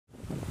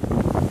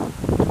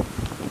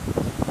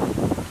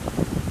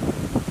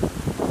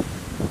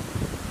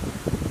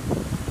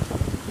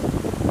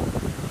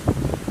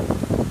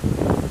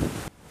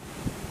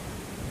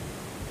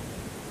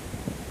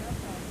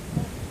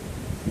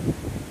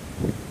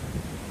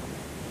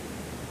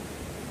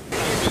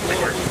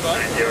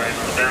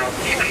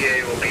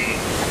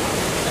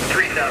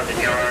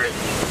6,000 yards,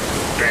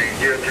 bearing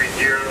 030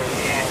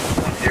 in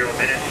 0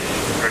 minutes.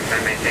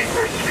 Recommend maintain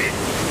course speed.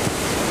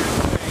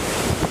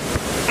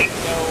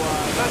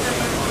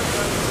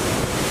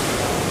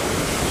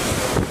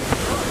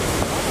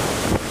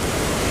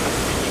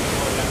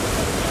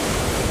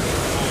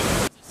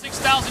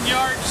 6,000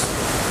 yards,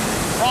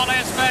 broad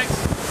aspect,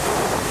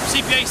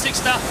 CPA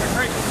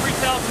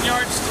 3,000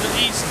 yards to the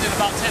east in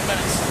about 10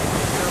 minutes.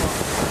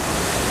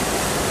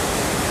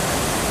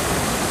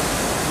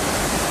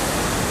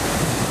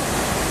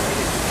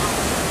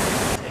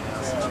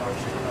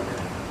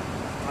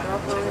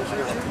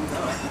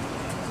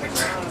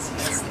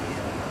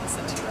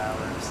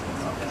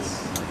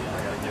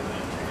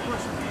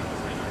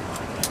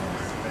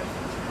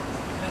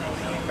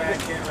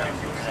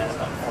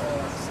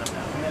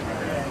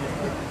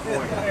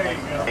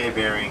 A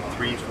bearing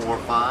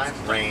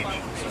 345, range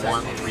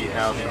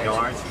 3,000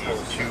 yards, is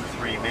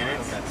 2-3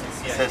 minutes.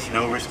 Says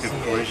no risk of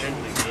collision.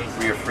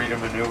 We are free to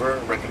maneuver.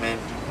 Recommend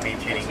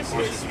maintaining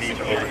course speed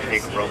to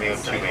overtake Romeo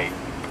 28.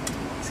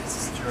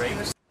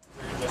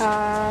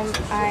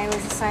 I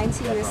was assigned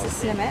to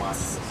USS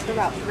Nimitz for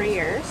about 3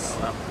 years,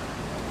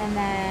 and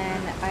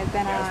then I've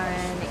been on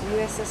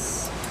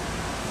USS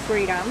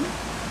Freedom.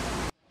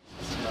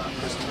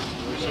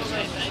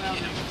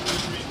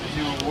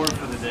 New award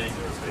for the day.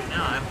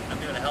 No, I'm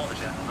doing a hell of a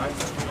job. I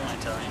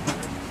tell you.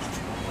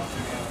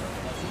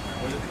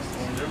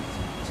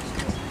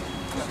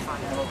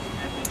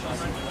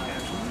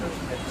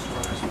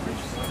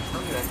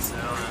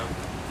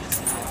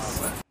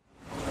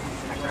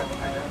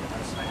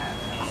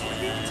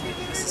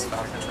 This is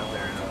Falcon up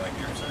there in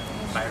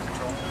fire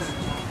control.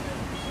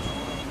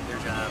 Their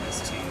job is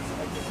to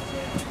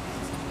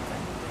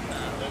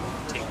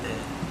take the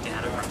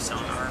data from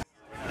sonar.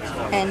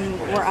 And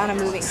we're on a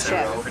moving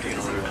ship. In order to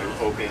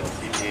open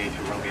CPA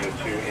to Romeo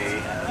 2A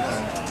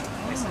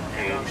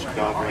and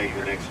dogleg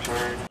the next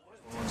turn.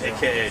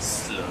 AKA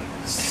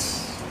slugs.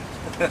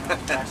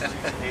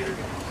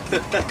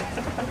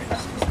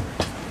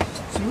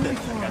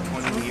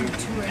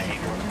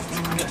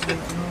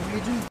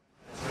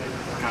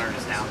 Connor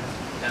is down.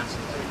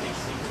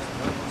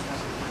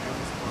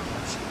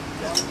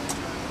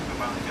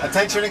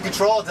 Attention and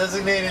control,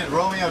 designated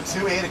Romeo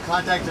 2A to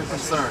contact of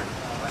concern.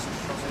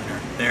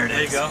 There it is.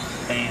 There you go.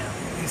 Bam.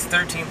 He's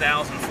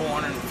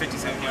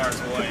 13,457 yards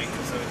away,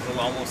 so it's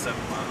almost 7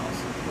 miles.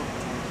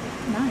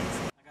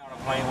 Nice. I got on a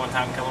plane one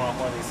time coming off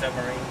one of these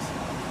submarines.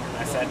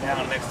 I sat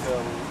down next to a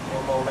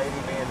little old lady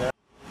being there.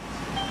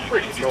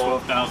 He's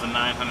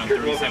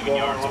 12,937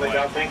 yards away.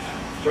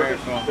 Very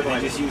cool. And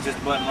then just use this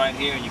button right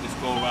here, and you can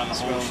scroll around the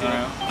whole ship,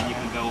 and you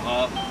can go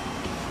up,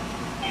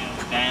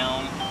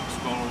 down,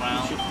 scroll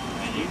around,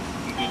 and you're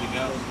good to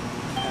go.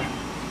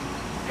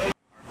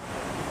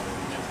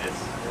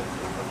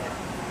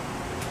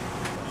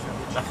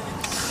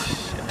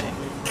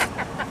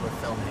 We're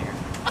filming here.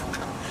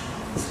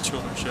 It's a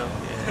children's show.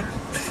 Yeah.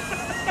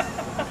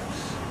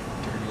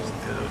 Dirty old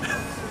code.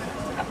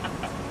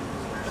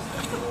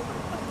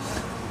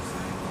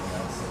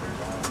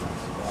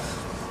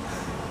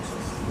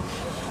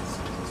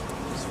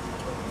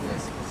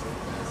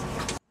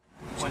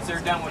 Once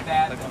they're done with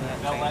that,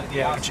 they'll let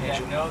the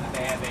officer know that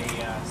they have a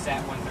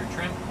SAT 1/3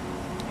 trim,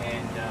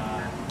 and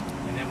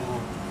then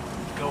we'll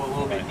go a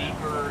little bit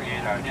deeper,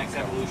 and our next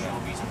evolution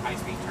will be some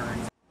high-speed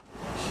turns.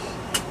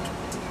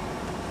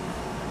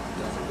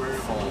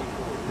 Full.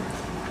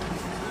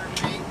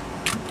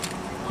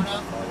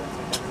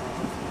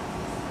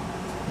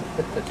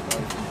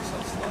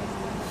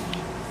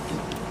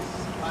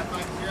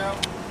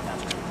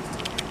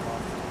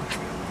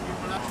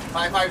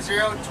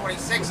 550,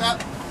 26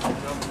 up.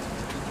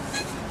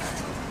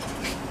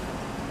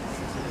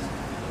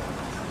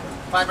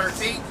 500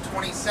 feet,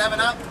 27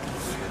 up.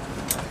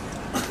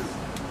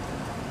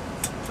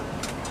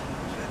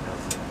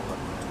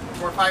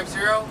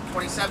 450,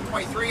 27,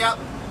 23 up.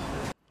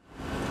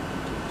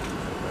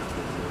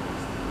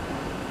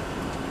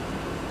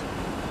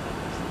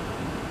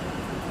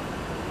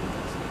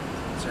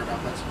 Zero about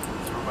planes.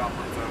 Zero about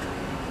planes over.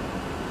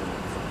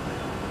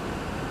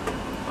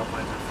 About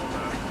planes are full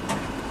down.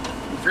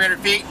 300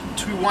 feet,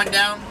 2-1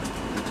 down.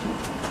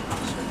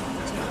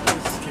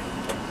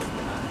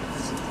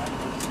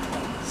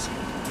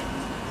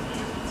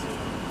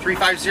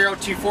 350,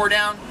 24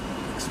 down.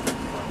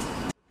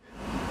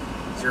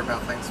 Zero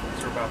about planes.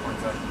 Zero about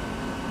planes up.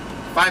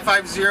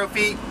 550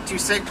 feet,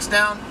 26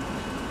 down.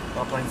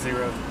 About plane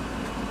 0.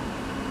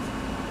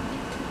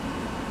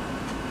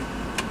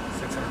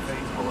 600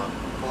 feet. Pull up.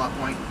 Pull up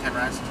point, 10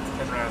 rise.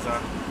 10 rise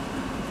up.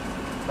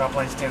 About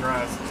plane's 10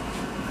 rise.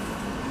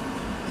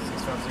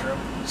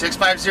 650.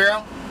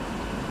 650.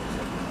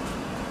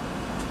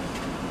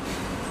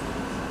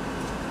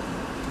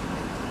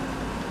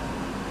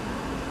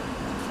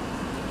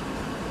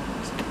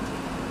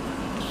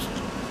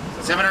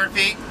 700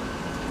 feet.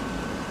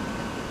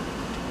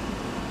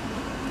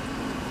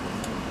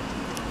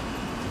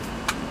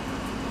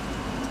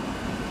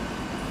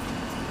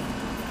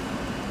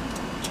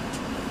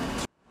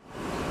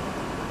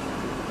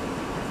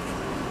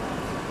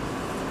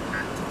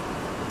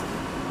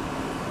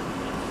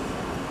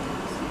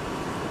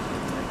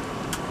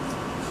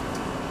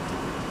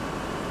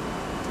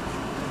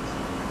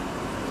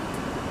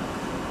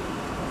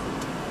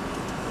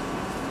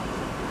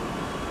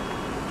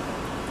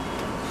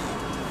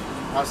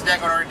 I'll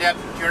stack on our depth,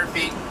 200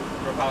 feet.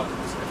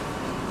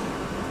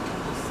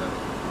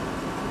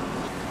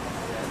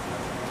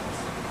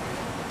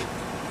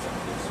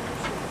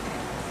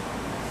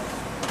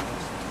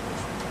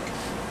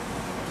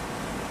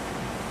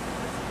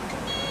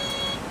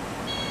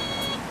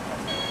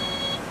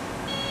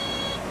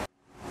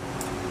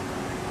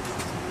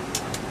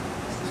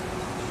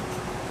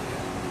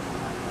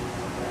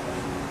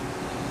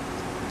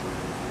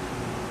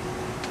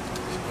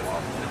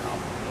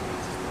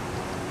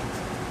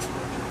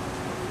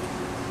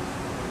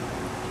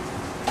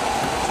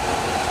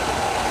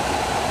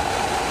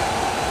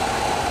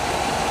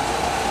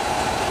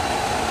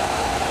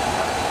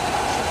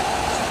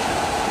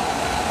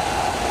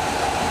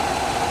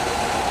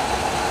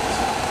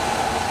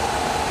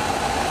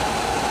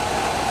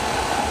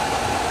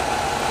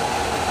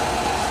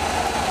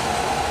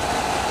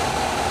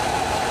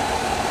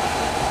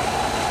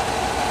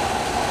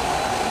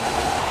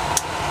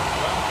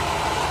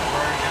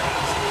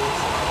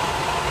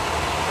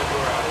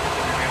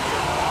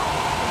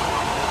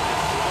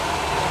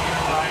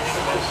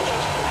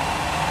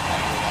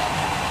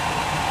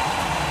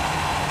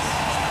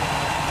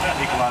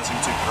 Equalizing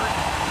 2-3.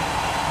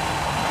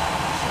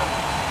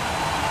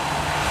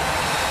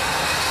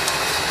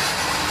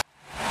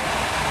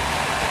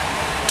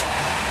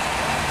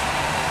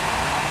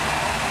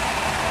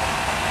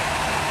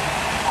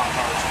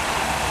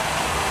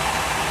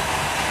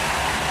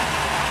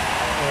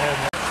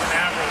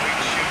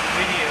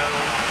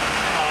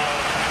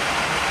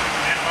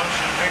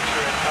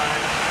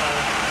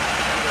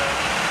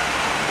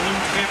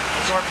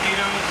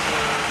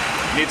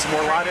 Need some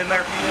more light in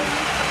there? People,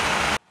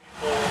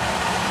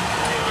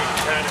 and you can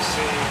kind of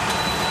see,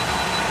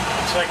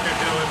 it's like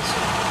they're doing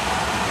some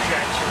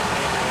projection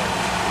maybe.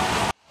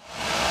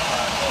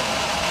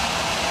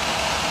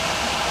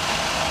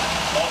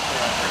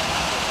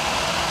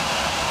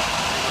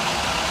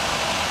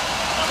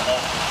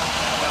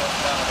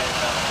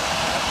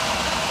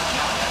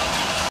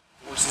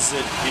 Forces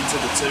it into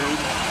the tube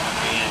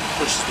and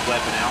pushes the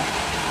weapon out.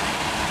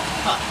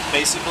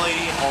 Basically,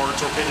 our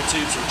torpedo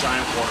tubes are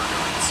giant water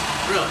guns.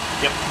 Really?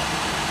 Yep.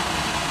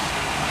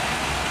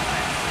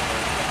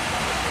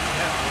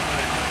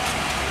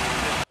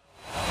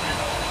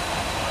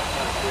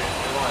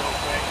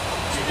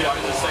 You get up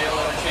in the sail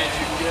every chance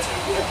you can get.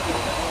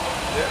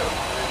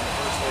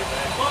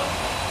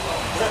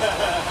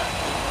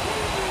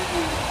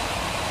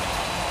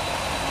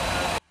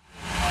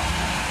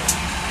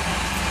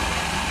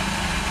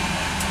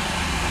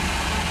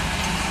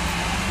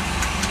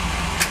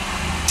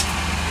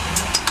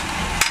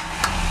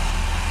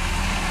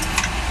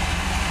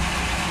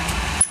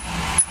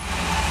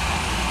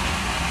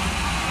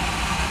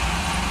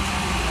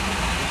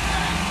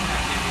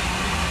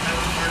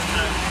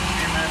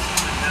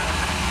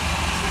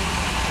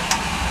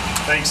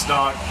 Thanks,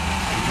 Doc.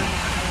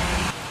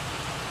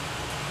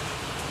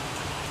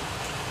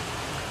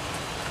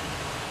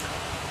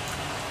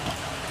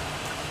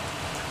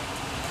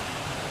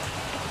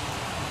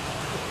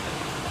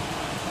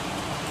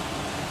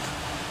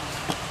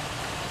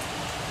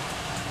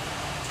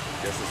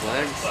 Guess his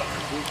legs.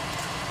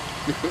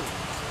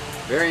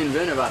 Very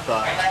inventive, I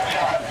thought.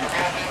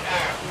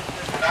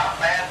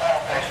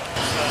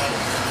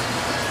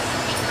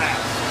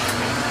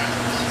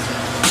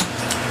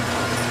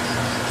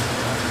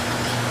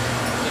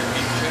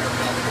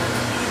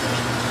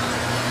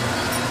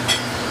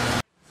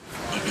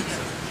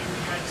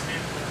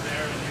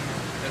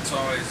 That's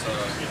always a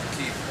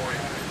key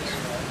point.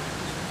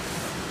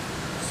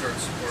 Start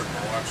supporting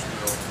the watch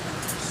wheel.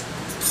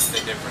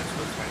 The difference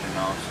between an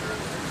officer and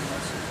a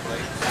license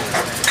plate.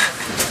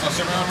 Oh,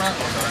 sit around right?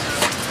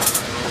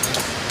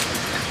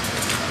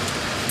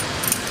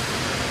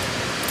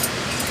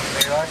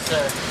 There you are,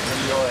 sir.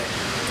 Enjoy.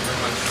 Very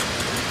much.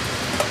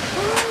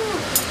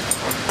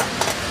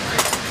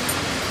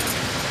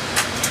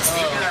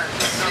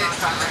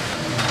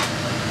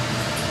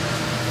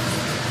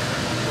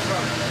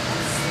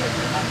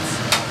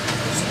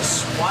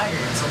 Wired,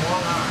 it's a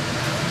long arm.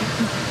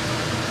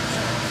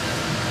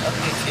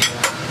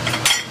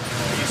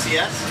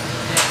 UCS?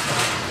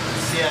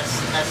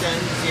 CSSN,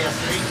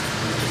 CS3,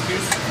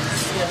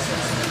 CS2?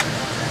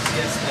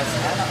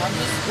 CSSN?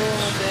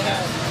 Underscore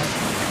there.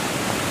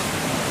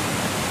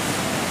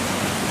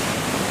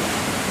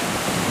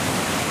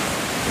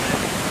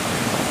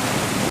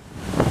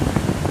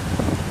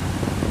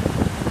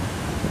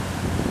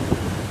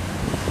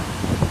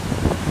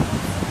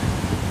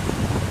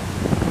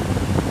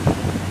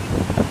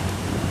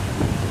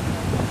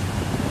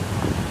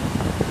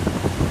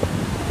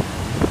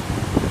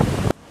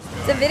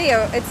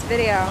 It's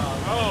video.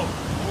 Oh,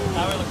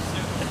 now we look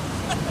stupid.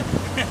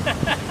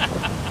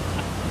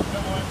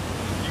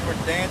 You were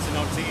dancing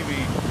on TV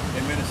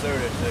in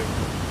Minnesota too.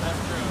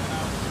 That's true.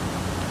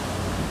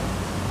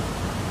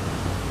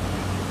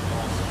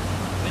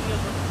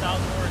 Videos worth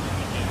 1,000 words.